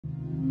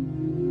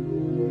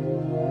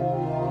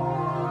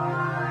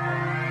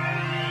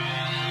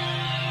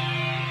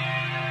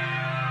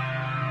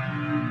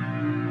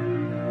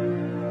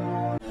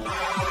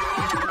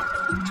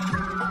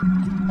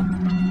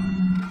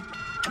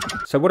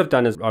So what I've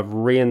done is I've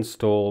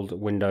reinstalled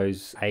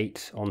Windows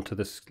 8 onto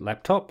this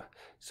laptop.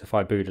 So if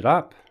I boot it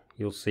up,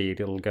 you'll see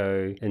it'll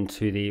go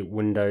into the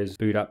Windows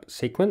boot up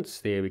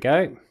sequence. There we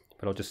go.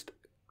 But I'll just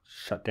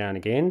shut down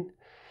again.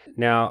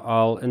 Now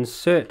I'll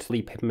insert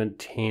the Peppermint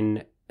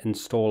 10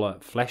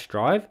 installer flash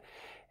drive,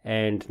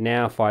 and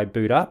now if I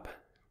boot up,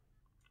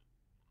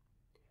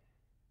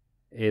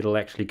 it'll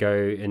actually go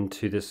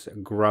into this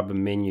GRUB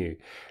menu.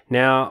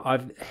 Now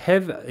I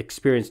have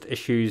experienced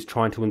issues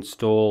trying to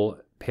install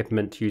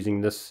Peppermint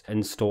using this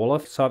installer,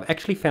 so I've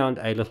actually found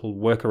a little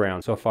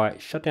workaround. So if I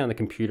shut down the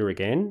computer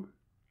again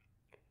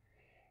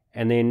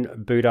and then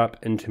boot up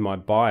into my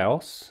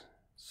BIOS,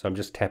 so I'm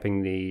just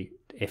tapping the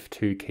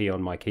F2 key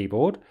on my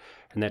keyboard,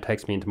 and that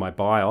takes me into my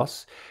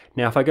BIOS.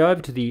 Now if I go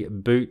over to the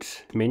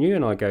boot menu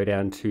and I go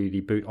down to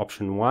the boot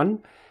option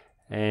 1,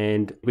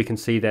 and we can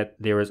see that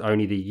there is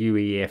only the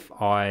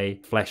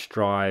UEFI flash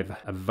drive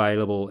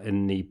available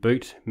in the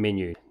boot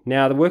menu.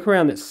 Now the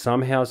workaround that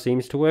somehow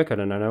seems to work, I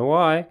don't know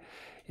why,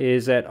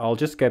 is that I'll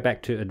just go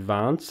back to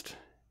advanced,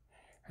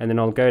 and then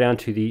I'll go down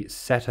to the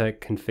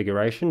SATA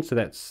configuration. So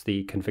that's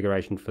the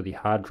configuration for the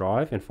hard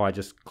drive. And if I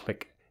just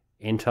click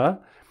enter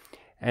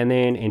and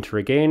then enter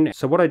again.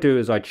 So what I do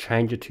is I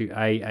change it to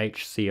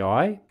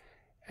AHCI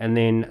and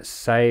then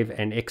save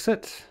and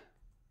exit.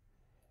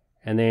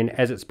 And then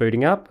as it's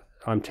booting up,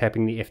 I'm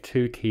tapping the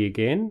F2 key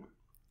again,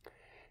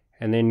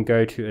 and then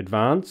go to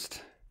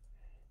advanced,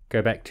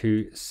 go back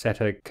to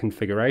SATA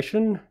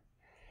configuration,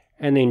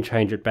 and then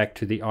change it back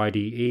to the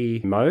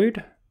IDE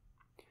mode,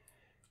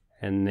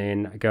 and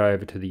then go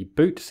over to the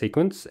boot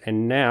sequence.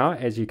 And now,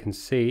 as you can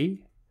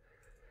see,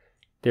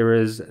 there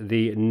is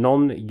the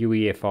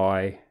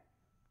non-UEFI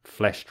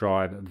flash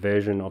drive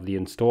version of the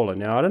installer.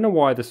 Now I don't know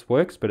why this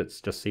works, but it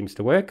just seems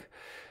to work.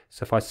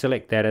 So if I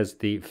select that as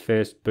the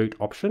first boot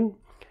option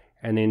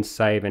and then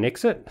save and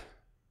exit,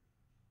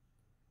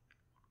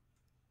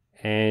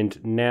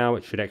 and now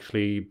it should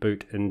actually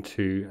boot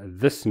into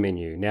this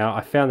menu. Now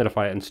I found that if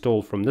I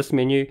install from this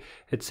menu,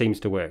 it seems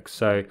to work.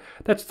 So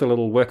that's the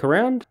little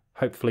workaround.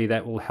 Hopefully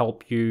that will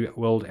help you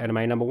World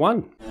Anime number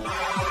 1.